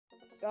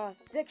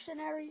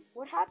Dictionary,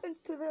 what happens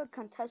to the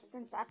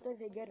contestants after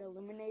they get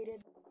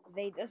eliminated?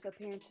 They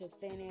disappear into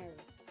thin air.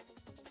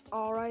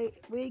 Alright,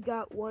 we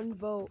got one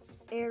vote.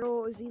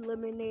 Arrow is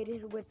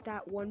eliminated with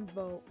that one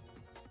vote.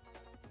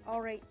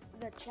 Alright,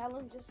 the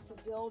challenge is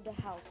to build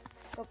a house.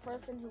 The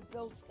person who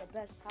builds the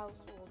best house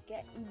will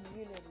get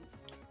immunity.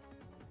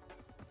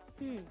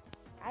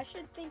 I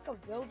should think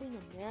of building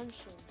a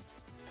mansion.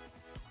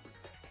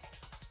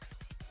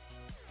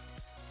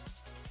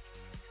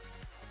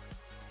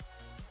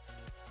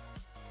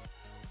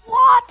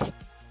 What?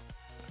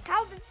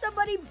 How did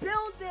somebody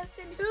build this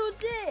and who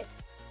did?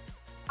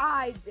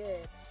 I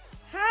did.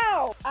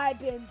 How? I've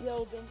been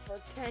building for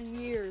 10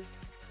 years.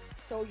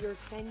 So you're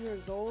 10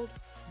 years old?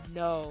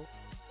 No.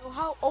 So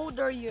how old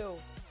are you?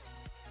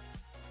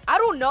 I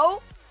don't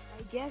know.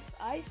 I guess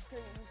ice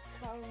cream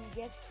cone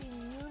gets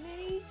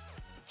immunity?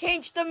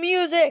 Change the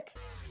music.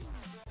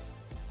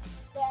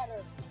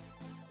 Better.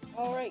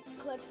 Alright,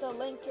 click the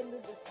link in the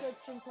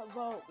description to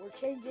vote. We're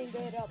changing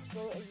it up so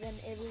then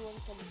everyone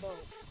can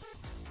vote.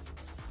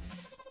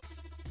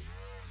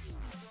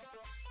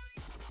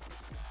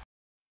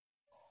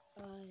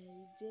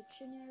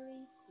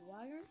 Dictionary, why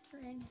aren't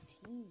there any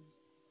teams?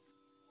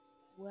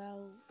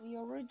 Well, the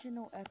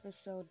original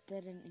episode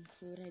didn't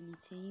include any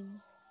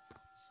teams,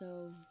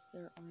 so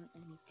there aren't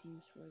any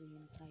teams for the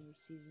entire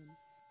season.